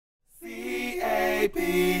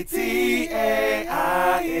C-A-P-T-A-I-N,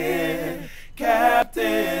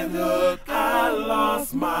 Captain Hook, I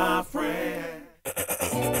lost my friend.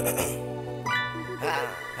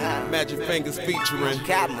 MAGICFINGAZ featuring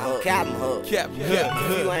Captain Hook. Captain Hook.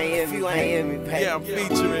 If you ain't hear me, baby. Yeah, I'm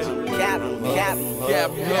featuring Captain Hook.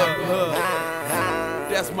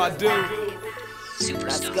 That's my dude.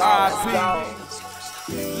 Let's go. R.I.P.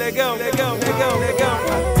 Let go. I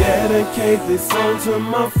dedicate this song to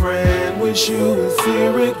my friend. Wish you was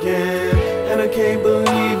here again. And I can't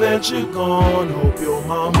believe that you're gone. Hope your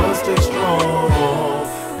mama stays strong.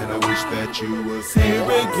 And I wish that you was here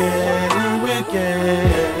again.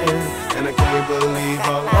 And I can't believe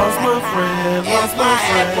I lost my friend. If I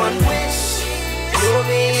had one wish, you'll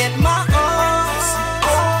be in my arms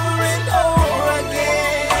over and over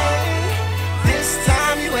again. This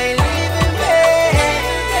time you ain't leaving me.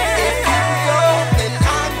 If you go, then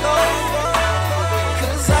I go.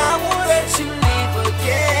 'Cause I won't let you leave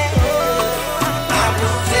again. I'm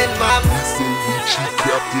losing my mind.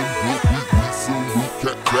 Captain Hook, we salute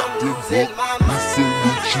Captain Hook. We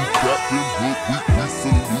salute you, Captain Hook. We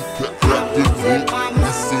salute Captain Hook. We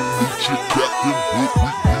salute you, Captain Hook.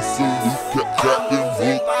 We salute Captain Hook.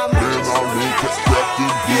 Man, I love Captain Hook.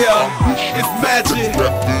 Yeah, it's magic.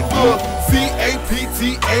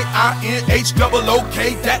 C-A-P-T-A-I-N-H-O-O-K,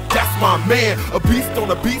 that's my man. A beast on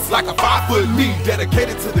a beast like a 5-foot me.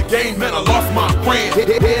 Dedicated to the game, man, I lost my friend.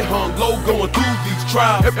 Head hung low going through these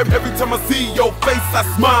trials. Every time I see your face, I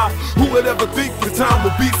smile. Who would ever think the time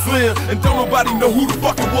would be slim? And don't nobody know who the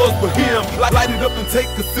fuck it was but him. Light it up and take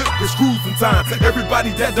a sip, it's cruising time.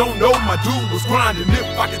 Everybody that don't know, my dude was grinding.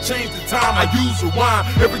 If I could change the time, I use rewind.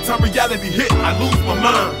 Every time reality hit, I lose my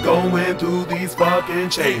mind. Going through these fucking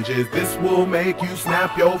changes, this will make you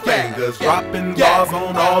snap your fingers. Dropping bars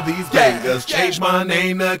on all these bangers. Change my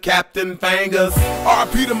name to Captain Fingaz.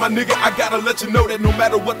 R.I.P. to my nigga, I gotta let you know that no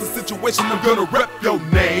matter what the situation, I'm gonna rep your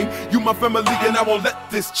name. You my family and I won't let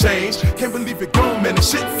this change. Can't believe it gone, man,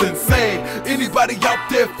 this shit's insane. Anybody out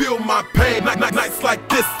there feel my pain? Nights like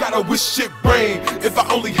this, gotta wish shit rain. If I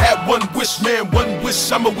only had one wish, man, one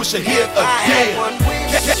wish, I'ma wish it here again.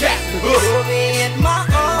 You'll be in my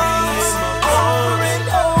arms over and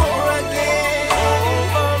over again.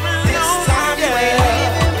 This time you ain't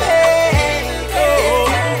leaving me. If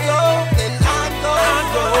you go, then I go.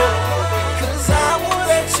 'Cause I won't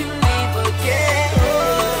let you leave again.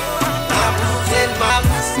 I'm losing my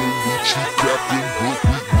mind. Salute you, Captain Hook.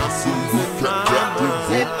 We salute Captain Hook.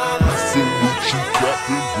 We salute you,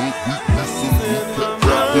 Captain Hook. We salute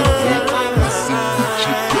Captain Hook. We salute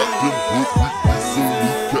you, Captain Hook. We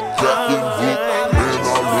salute Captain Hook. Man, I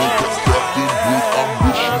love Captain Hook. I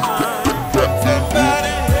wish you Captain Hook.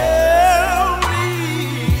 Somebody help me,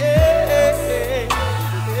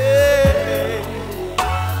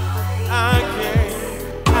 I can't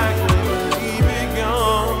keep it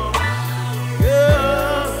going.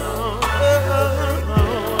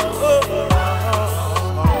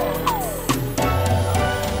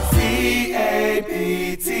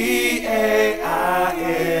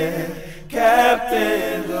 C-A-P-T-A-I-N,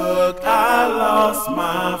 Captain Hook, I lost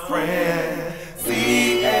my friend.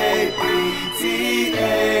 C-A-P-T-A-I-N,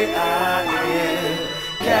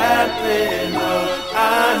 Captain Hook,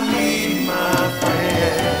 I need my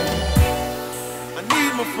friend. I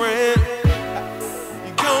need my friend.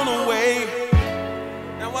 You're gone away.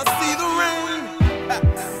 Now I see the rain,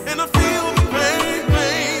 and I feel the pain,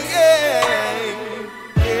 yeah.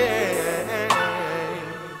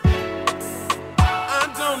 I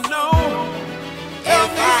don't know.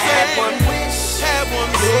 If I had one wish, you'll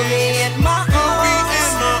be in my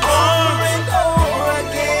arms over and over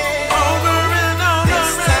again.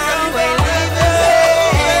 This time you ain't leaving me.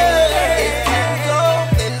 If you go,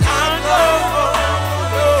 then I go.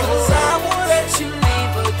 'Cause I won't let you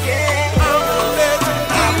leave again.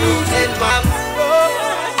 I'm losing my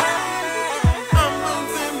mind. I'm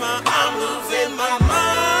losing my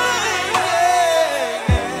mind.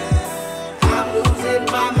 I'm losing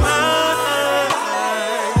my mind.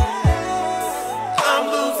 I'm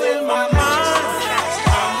losing my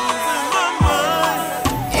mind.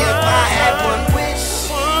 If I had one wish,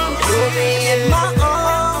 you'll be in my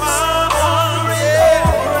arms over and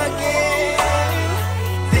over again.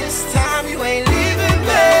 This time you ain't leaving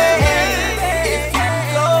me. If you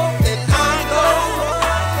go, then I go.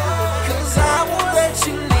 'Cause I won't let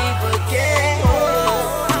you leave again.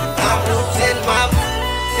 I'm losing my mind.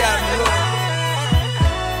 I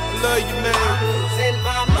love you, man.